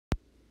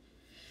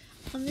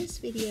On this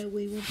video,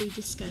 we will be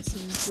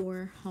discussing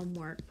 4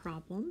 homework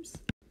problems.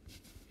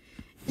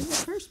 In the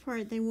first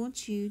part, they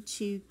want you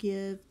to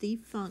give the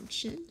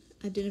function,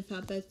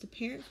 identify both the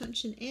parent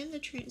function and the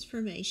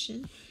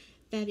transformation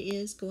that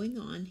is going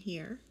on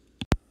here.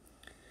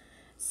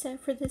 So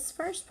for this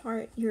first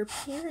part, your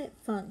parent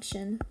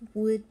function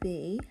would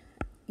be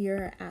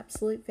your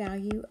absolute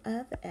value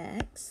of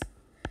x,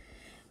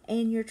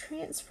 and your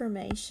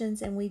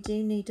transformations, and we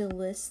do need to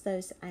list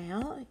those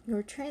out.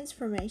 Your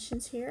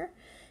transformations here,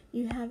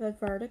 you have a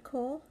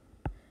vertical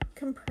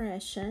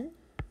compression,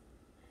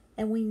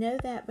 and we know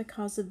that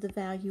because of the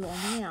value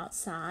on the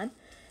outside.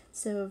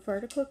 So a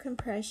vertical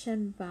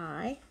compression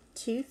by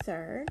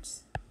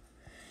 2/3.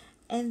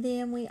 And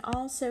then we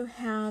also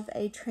have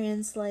a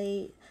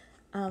translate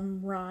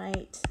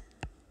right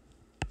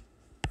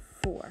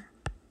 4.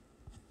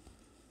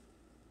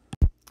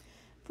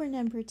 For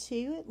number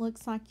 2, it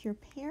looks like your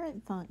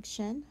parent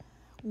function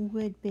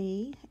would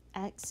be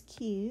x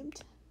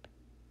cubed.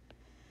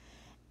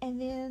 And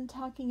then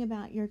talking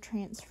about your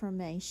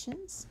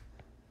transformations.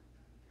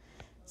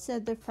 So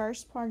the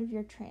first part of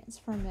your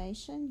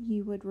transformation,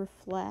 you would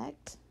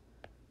reflect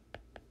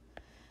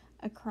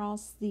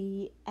across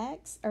the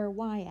x or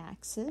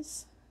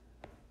y-axis.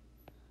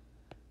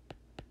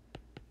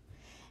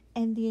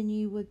 And then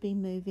you would be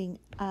moving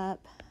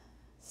up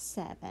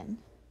 7.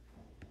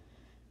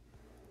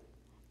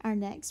 Our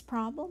next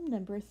problem,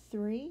 number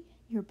 3,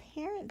 your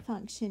parent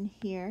function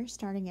here,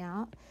 starting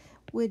out,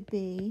 would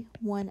be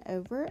 1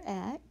 over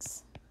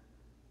x.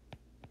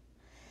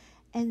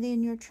 And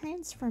then your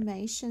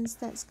transformations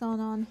that's gone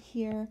on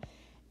here,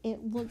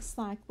 it looks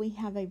like we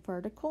have a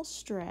vertical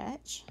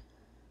stretch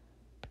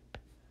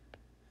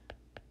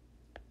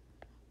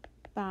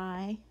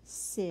by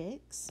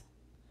 6.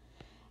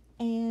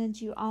 And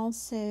you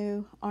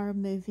also are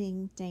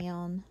moving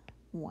down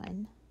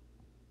 1.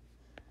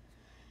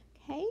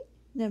 Okay,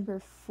 number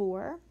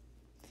 4.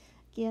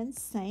 Again,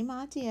 same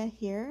idea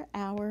here.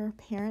 Our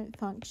parent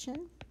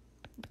function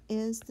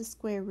is the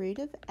square root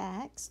of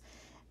x,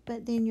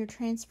 but then your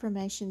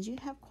transformations, you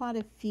have quite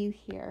a few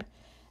here.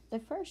 The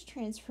first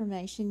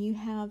transformation, you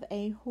have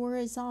a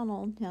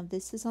horizontal. Now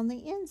this is on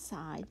the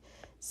inside,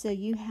 so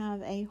you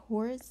have a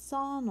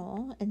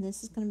horizontal, and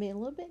this is going to be a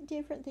little bit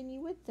different than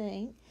you would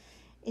think.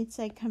 It's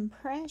a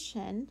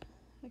compression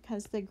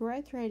because the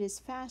growth rate is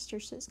faster,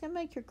 so it's going to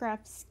make your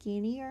graph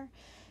skinnier.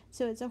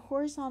 So it's a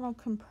horizontal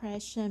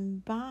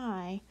compression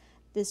by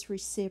this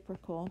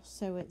reciprocal,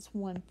 so it's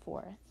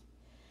 1/4.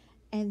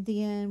 And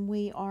then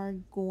we are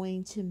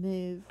going to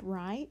move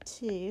right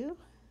 2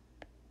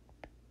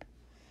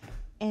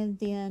 and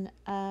then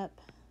up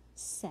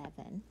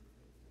 7.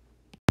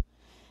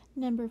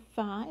 Number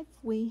 5,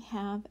 we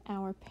have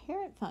our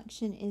parent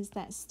function is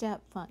that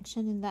step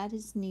function, and that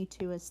is new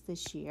to us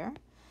this year.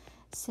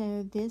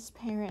 So this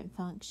parent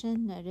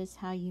function, notice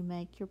how you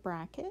make your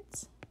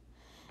brackets.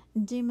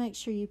 Do make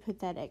sure you put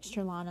that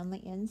extra line on the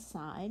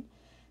inside.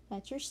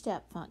 That's your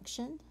step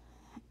function.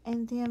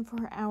 And then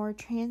for our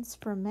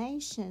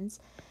transformations,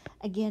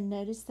 again,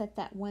 notice that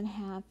that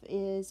 1/2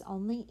 is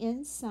on the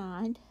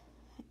inside.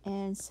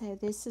 And so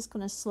this is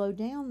going to slow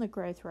down the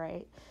growth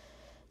rate.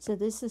 So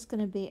this is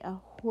going to be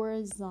a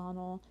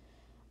horizontal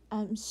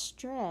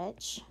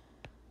stretch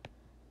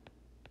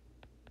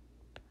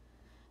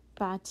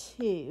by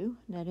 2.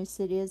 Notice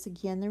it is,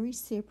 again, the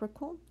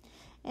reciprocal.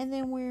 And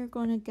then we're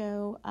going to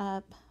go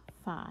up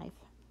 5.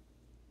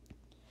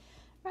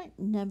 Right,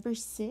 number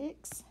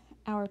 6,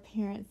 our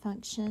parent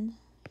function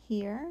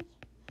here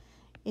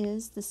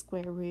is the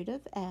square root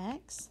of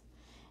x,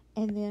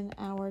 and then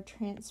our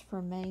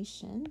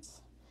transformations.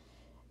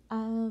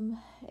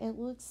 It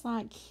looks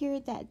like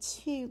here that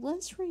 2,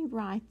 let's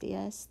rewrite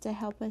this to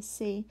help us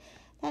see.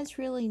 That's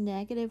really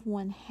negative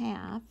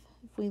 1/2,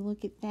 if we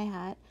look at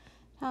that,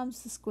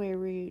 times the square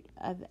root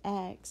of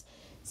x.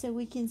 So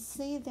we can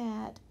see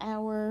that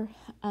our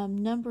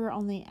number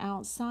on the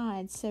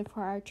outside, so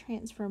for our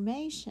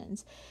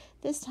transformations,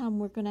 this time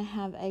we're going to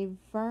have a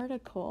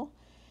vertical,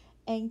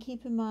 and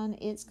keep in mind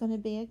it's going to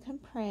be a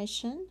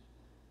compression.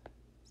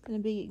 It's going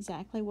to be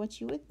exactly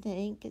what you would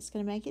think. It's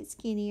going to make it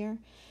skinnier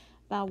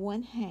by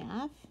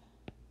 1/2.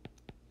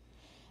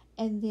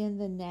 And then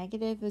the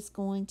negative is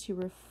going to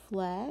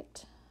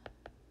reflect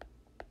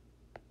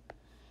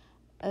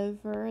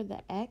over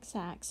the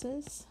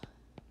x-axis.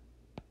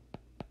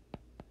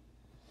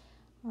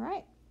 All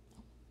right,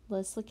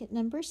 let's look at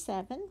number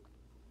 7.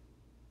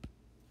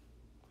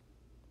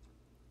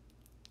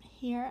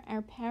 Here,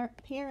 our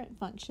parent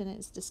function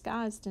is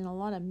disguised in a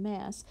lot of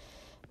mess,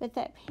 but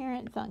that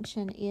parent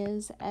function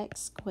is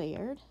x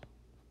squared.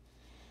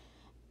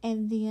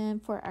 And then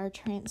for our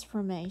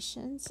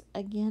transformations,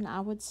 again,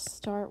 I would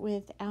start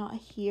with out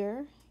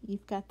here.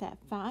 You've got that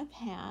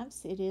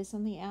 5/2. It is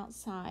on the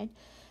outside.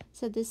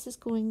 So this is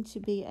going to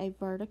be a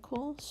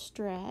vertical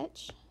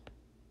stretch,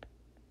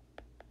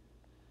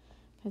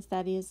 because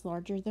that is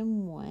larger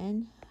than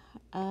 1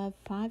 of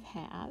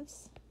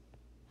 5/2.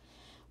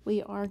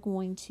 We are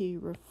going to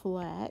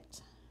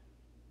reflect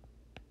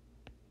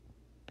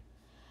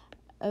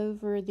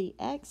over the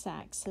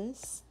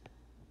x-axis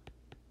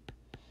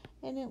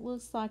And it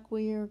looks like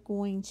we're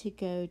going to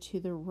go to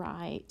the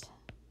right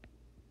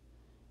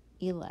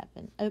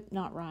 11. Oh,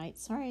 not right.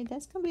 Sorry,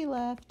 that's going to be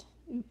left.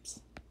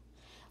 Oops.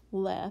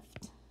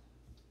 Left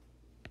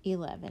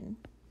 11.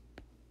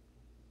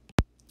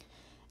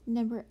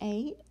 Number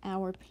 8,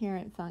 our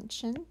parent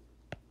function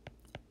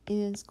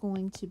is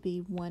going to be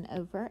 1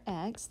 over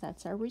x.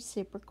 That's our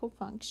reciprocal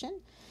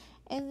function.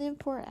 And then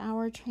for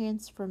our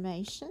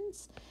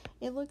transformations,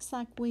 it looks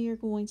like we are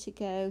going to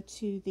go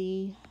to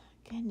the,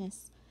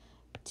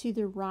 to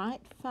the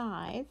right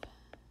 5.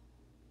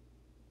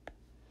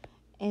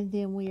 And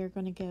then we are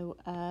going to go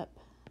up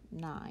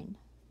 9.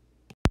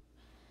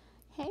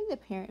 Okay, the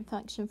parent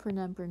function for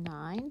number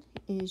 9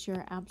 is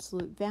your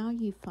absolute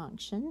value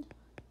function.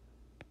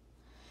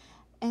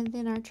 And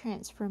then our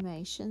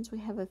transformations, we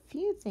have a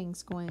few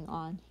things going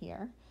on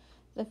here.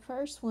 The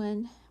first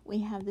one,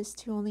 we have this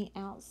 2 on the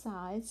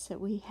outside, so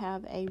we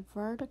have a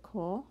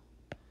vertical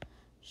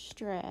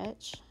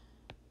stretch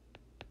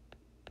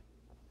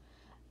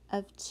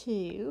of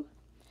 2.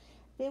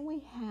 Then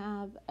we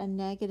have a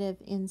negative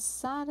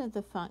inside of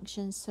the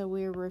function, so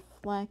we're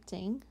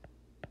reflecting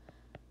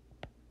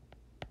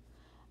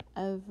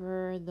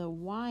over the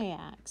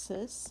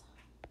y-axis.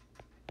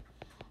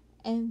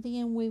 And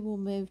then we will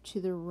move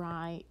to the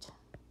right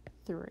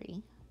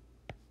 3.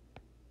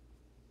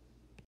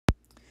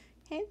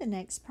 Okay, the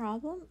next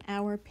problem,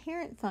 our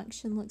parent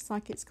function looks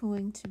like it's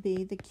going to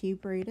be the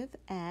cube root of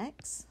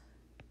x.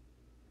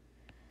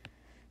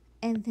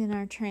 And then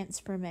our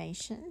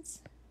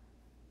transformations.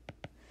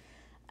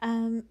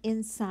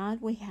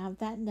 Inside we have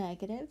that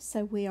negative,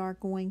 so we are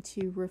going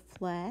to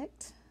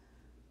reflect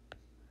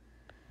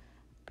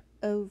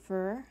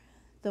over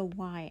the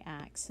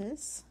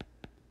y-axis.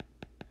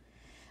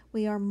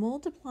 We are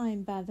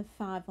multiplying by the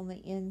 5 on the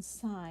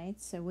inside,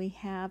 so we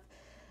have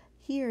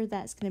here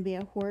that's going to be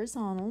a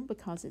horizontal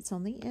because it's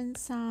on the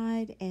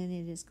inside, and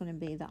it is going to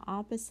be the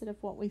opposite of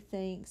what we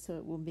think, so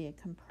it will be a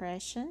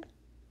compression.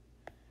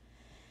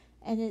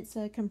 And it's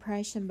a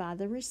compression by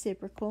the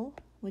reciprocal,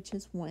 which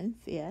is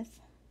 1/5.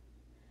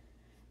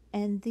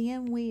 And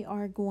then we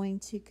are going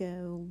to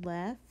go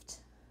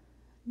left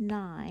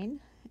 9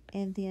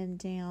 and then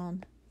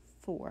down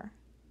 4.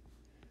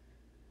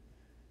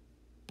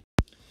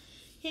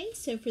 Okay,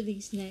 so for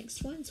these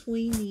next ones,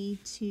 we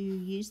need to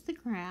use the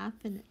graph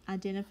and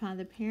identify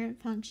the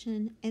parent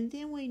function, and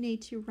then we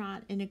need to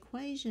write an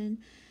equation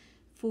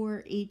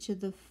for each of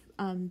the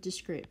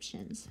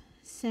descriptions.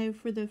 So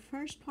for the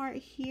first part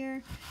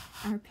here,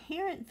 our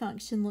parent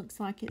function looks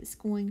like it's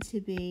going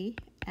to be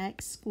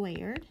x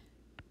squared.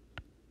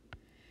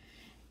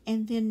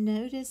 And then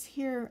notice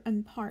here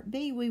in part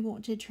B, we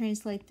want to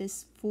translate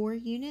this 4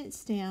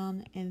 units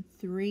down and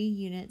 3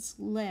 units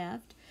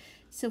left.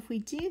 So if we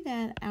do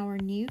that, our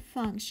new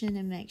function,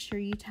 and make sure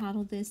you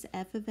title this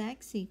f of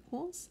x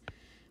equals,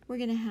 we're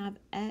going to have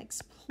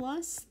x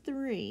plus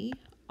 3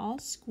 all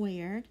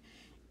squared,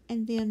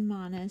 and then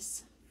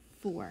minus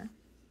 4.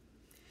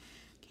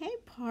 Okay,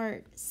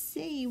 part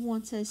C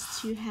wants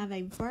us to have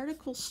a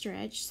vertical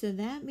stretch, so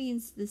that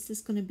means this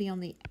is going to be on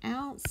the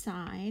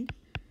outside.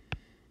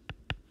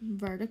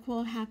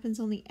 Vertical happens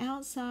on the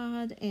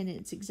outside, and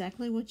it's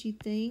exactly what you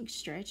think,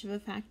 stretch of a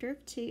factor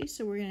of 2,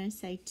 so we're going to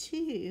say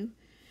 2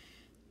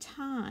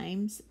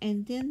 times,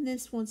 and then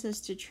this wants us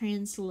to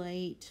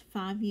translate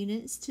 5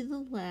 units to the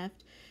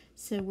left,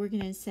 so we're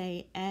going to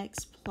say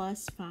x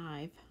plus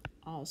 5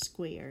 all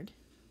squared.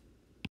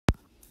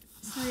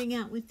 Starting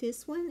out with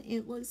this one,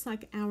 it looks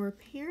like our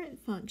parent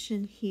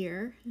function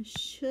here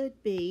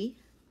should be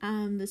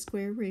the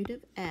square root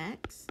of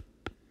x.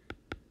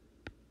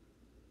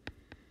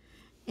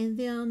 And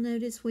then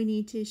notice we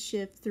need to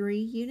shift 3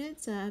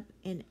 units up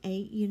and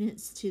 8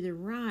 units to the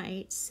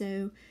right.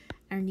 So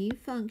our new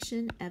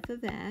function, f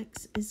of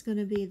x, is going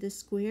to be the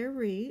square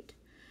root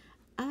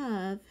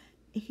of,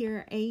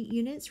 here 8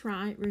 units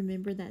right.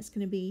 Remember that's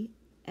going to be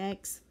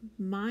x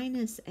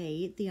minus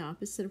 8, the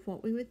opposite of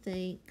what we would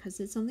think because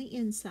it's on the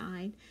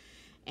inside.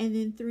 And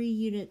then 3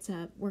 units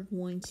up, we're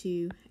going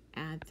to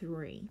add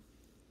 3.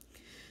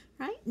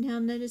 Right, now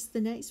notice the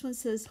next one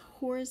says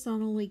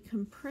horizontally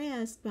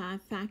compressed by a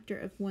factor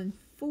of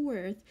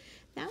 1/4.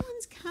 That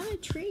one's kind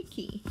of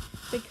tricky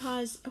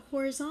because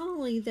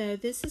horizontally though,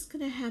 this is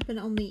going to happen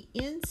on the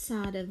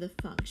inside of the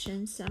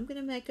function. So I'm going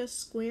to make a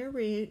square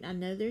root. I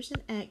know there's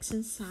an x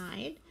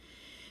inside.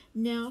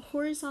 Now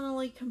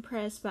horizontally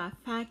compressed by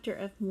a factor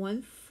of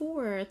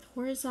 1/4.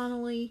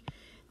 Horizontally,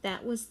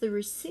 that was the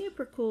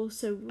reciprocal.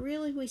 So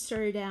really we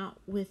started out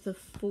with a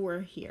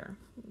 4 here.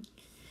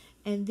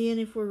 And then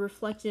if we're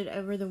reflected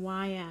over the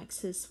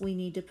y-axis, we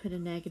need to put a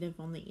negative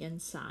on the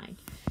inside.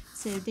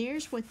 So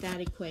there's what that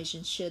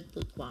equation should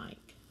look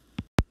like.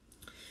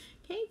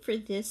 Okay, for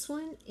this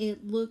one,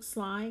 it looks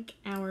like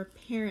our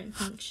parent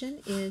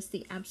function is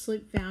the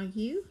absolute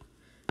value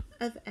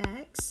of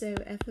x. So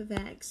f of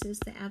x is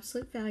the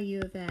absolute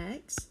value of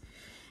x.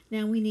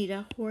 Now we need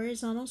a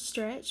horizontal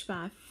stretch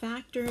by a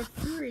factor of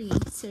 3.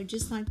 So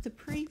just like the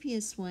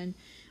previous one,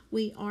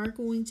 we are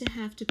going to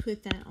have to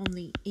put that on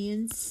the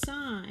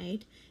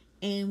inside,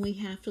 and we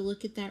have to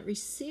look at that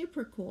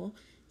reciprocal.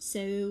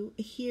 So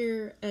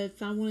here,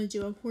 if I want to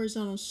do a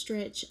horizontal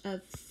stretch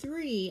of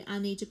 3, I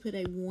need to put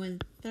a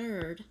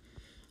 1/3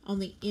 on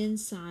the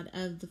inside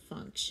of the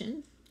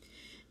function.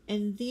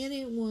 And then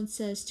it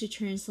wants us to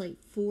translate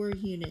 4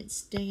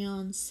 units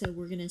down, so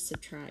we're going to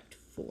subtract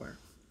 4.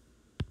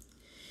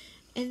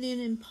 And then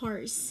in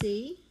part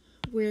C,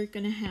 we're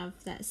going to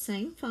have that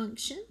same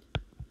function,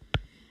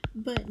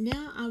 but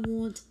now I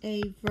want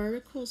a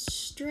vertical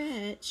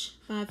stretch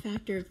by a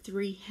factor of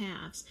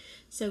 3/2.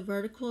 So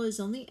vertical is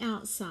on the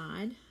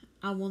outside.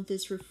 I want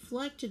this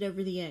reflected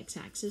over the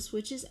x-axis,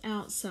 which is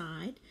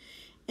outside,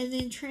 and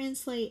then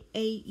translate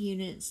 8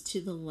 units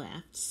to the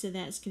left. So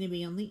that's going to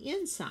be on the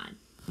inside.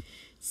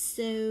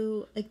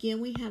 So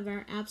again, we have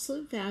our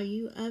absolute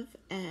value of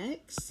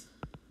x.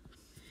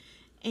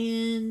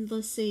 And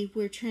let's see,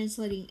 we're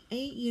translating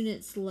 8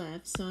 units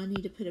left, so I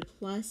need to put a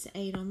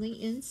 +8 on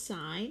the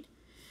inside.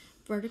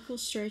 Vertical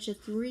stretch of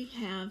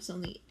 3/2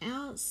 on the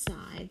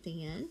outside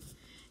then.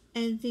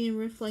 And then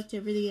reflect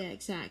over the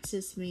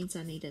x-axis means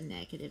I need a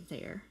negative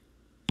there.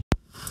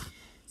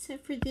 So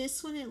for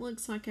this one, it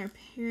looks like our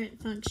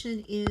parent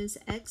function is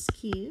x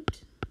cubed.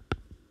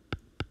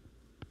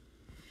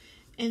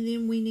 And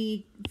then we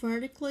need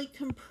vertically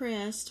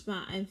compressed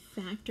by a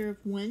factor of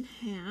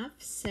 1/2.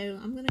 So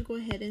I'm going to go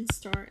ahead and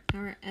start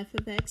our f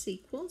of x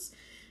equals.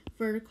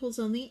 Vertical's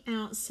on the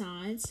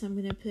outside, so I'm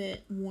going to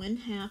put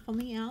 1/2 on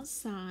the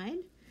outside.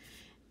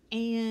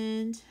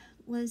 And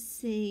let's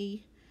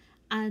see,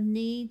 I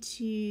need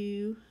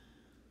to,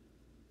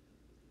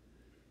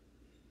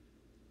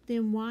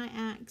 then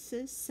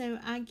y-axis. So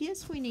I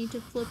guess we need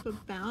to flip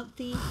about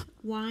the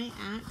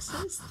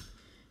y-axis.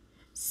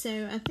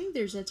 So I think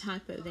there's a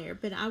typo there,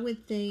 but I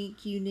would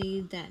think you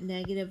need that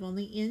negative on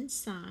the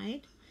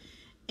inside.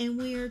 And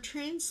we are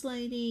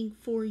translating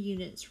 4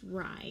 units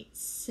right.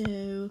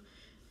 So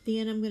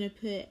then I'm going to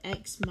put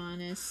x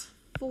minus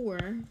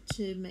 4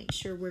 to make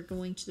sure we're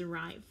going to the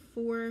right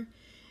 4.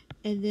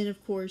 And then,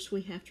 of course,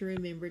 we have to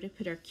remember to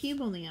put our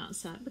cube on the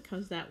outside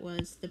because that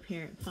was the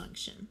parent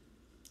function.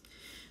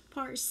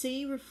 Part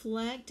C,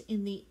 reflect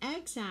in the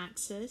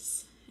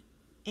x-axis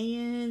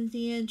and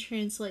then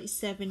translate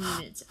 7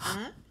 units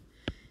up.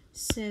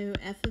 So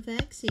f of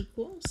x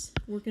equals,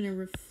 we're going to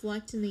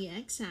reflect in the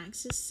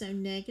x-axis, so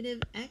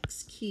negative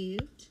x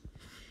cubed,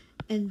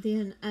 and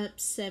then up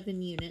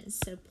 7 units,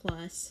 so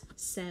plus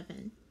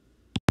 7.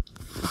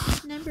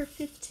 Number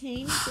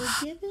 15,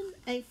 we're given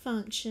a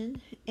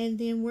function, and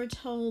then we're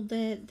told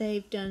that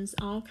they've done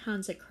all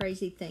kinds of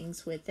crazy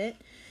things with it.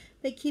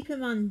 But keep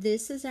in mind,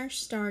 this is our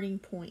starting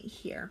point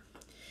here.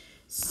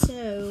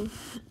 So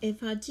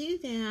if I do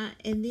that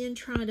and then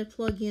try to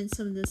plug in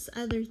some of this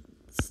other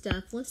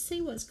stuff, let's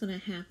see what's going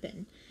to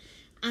happen.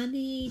 I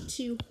need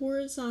to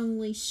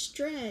horizontally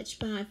stretch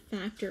by a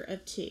factor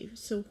of 2.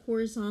 So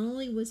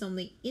horizontally was on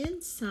the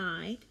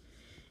inside.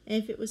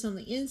 And if it was on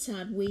the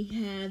inside, we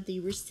had the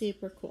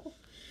reciprocal.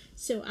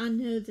 So I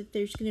know that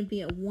there's going to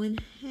be a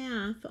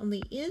 1/2 on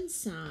the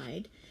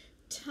inside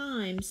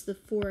times the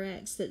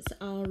 4x that's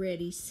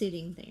already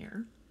sitting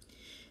there.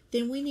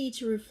 Then we need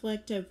to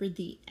reflect over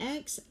the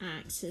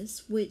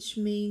x-axis, which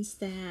means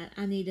that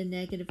I need a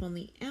negative on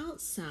the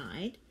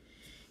outside.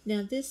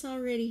 Now this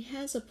already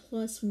has a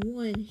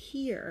 +1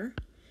 here,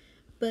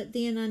 but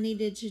then I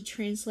needed to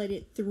translate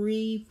it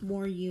 3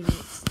 more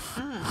units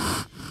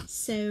up.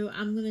 So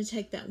I'm going to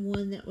take that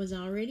 1 that was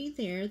already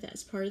there,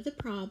 that's part of the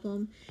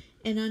problem,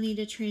 and I need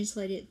to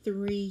translate it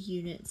 3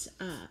 units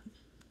up.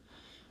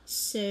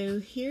 So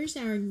here's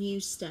our new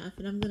stuff,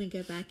 and I'm going to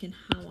go back and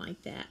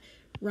highlight that.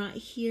 Right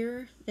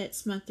here,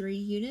 that's my 3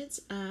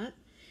 units up,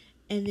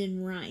 and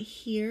then right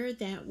here,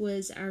 that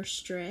was our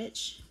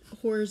stretch,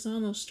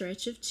 horizontal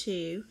stretch of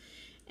 2,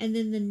 and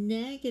then the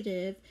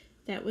negative,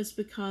 that was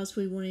because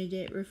we wanted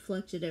it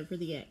reflected over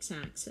the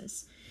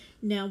x-axis.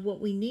 Now what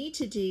we need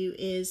to do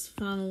is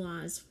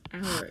finalize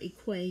our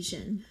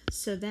equation.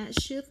 So that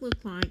should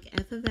look like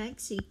f of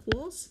x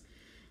equals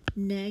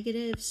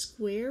negative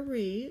square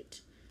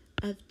root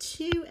of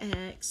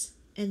 2x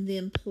and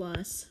then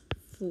plus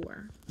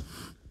 4.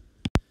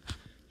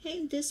 Okay,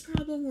 in this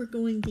problem we're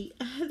going the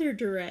other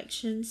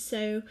direction,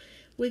 so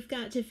we've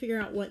got to figure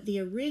out what the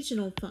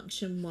original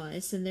function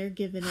was, and they're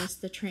giving us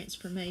the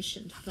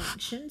transformation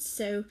function.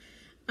 So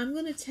I'm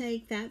going to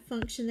take that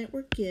function that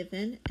we're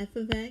given, f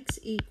of x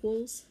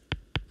equals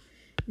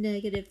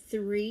negative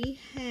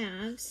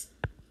 3/2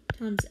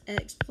 times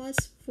x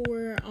plus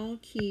 4 all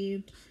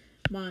cubed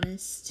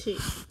minus 2.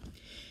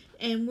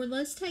 And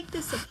let's take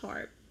this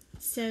apart.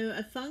 So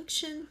a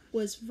function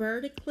was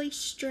vertically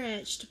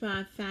stretched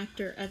by a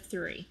factor of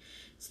 3.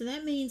 So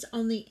that means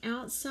on the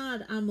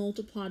outside I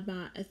multiplied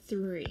by a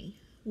 3,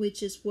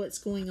 which is what's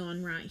going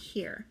on right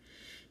here.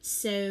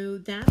 So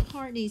that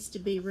part needs to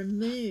be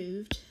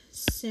removed.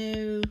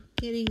 So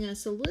getting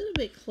us a little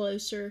bit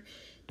closer,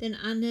 then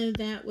I know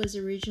that was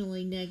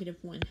originally negative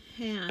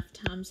 1/2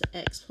 times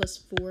x plus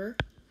 4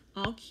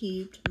 all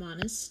cubed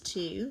minus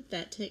 2.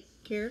 That took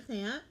care of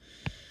that.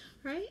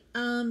 All right,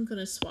 I'm going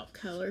to swap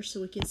color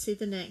so we can see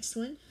the next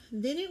one.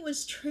 Then it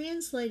was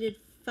translated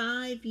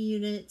 5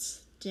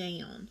 units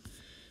down.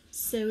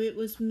 So it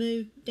was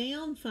moved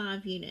down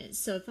 5 units.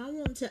 So if I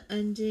want to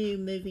undo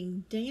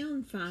moving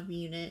down 5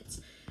 units,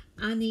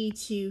 I need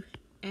to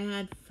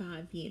add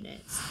 5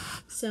 units.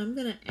 So I'm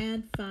going to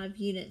add 5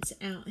 units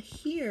out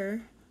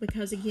here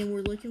because again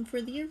we're looking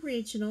for the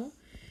original.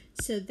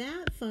 So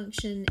that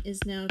function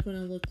is now going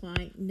to look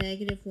like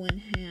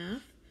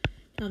 -1/2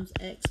 times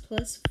x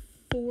plus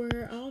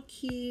 4 all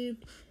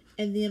cubed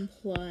and then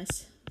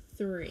plus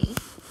 3.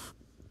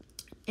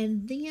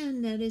 And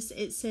then notice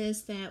it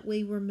says that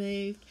we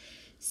removed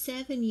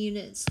 7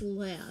 units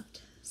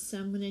left. So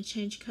I'm going to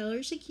change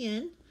colors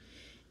again.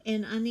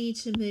 And I need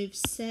to move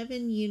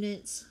 7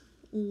 units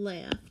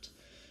left.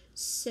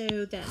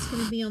 So that's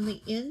going to be on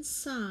the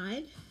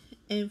inside.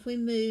 And if we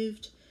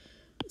moved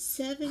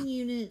 7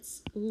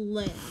 units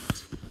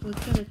left,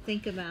 we've got to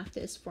think about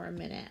this for a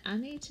minute. I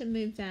need to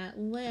move that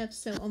left.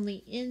 So on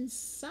the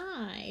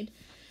inside,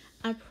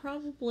 I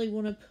probably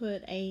want to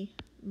put a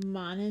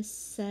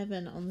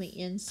 -7 on the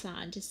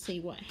inside to see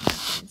what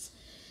happens.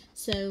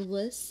 So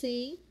let's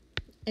see.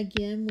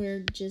 Again, we're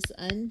just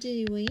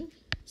undoing.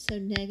 So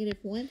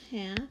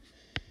 -1/2.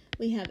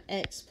 We have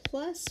x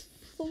plus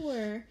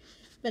 4,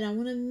 but I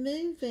want to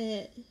move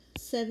it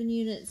 7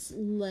 units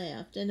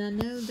left. And I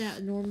know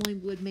that normally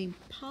would mean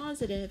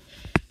positive,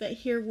 but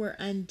here we're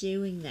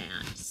undoing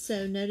that.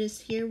 So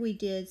notice here we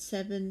did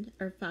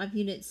 5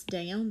 units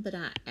down, but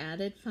I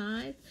added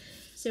 5.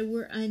 So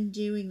we're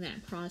undoing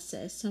that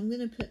process. So I'm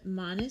going to put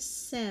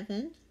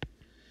 -7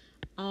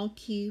 all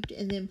cubed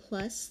and then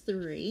plus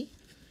 3.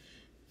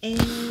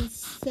 And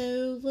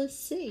so let's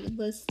see.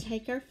 Let's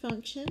take our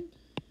function.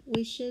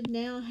 We should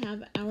now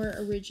have our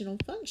original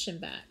function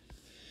back.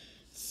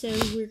 So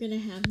we're going to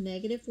have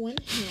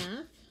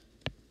 -1/2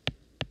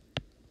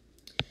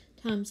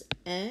 times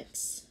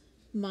x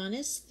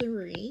minus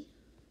 3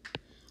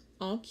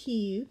 all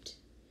cubed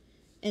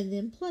and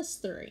then plus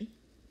 3.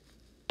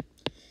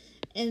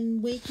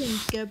 And we can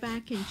go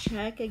back and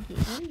check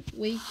again.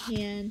 We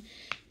can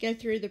go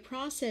through the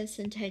process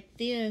and take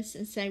this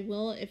and say,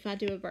 well, if I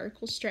do a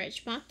vertical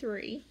stretch by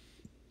 3,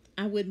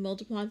 I would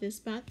multiply this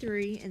by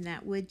 3, and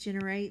that would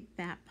generate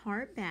that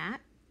part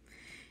back.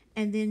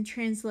 And then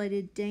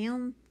translated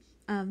down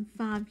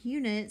 5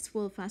 units,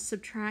 well, if I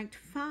subtract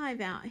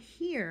 5 out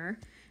here,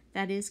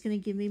 that is going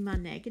to give me my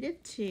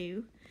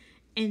 -2.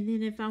 And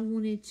then if I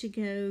wanted to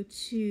go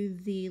to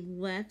the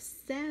left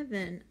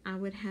 7, I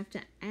would have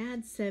to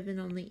add 7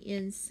 on the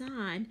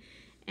inside,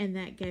 and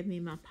that gave me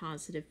my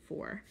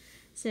 +4.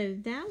 So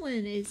that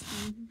one is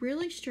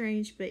really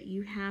strange, but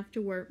you have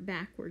to work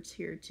backwards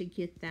here to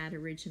get that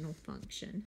original function.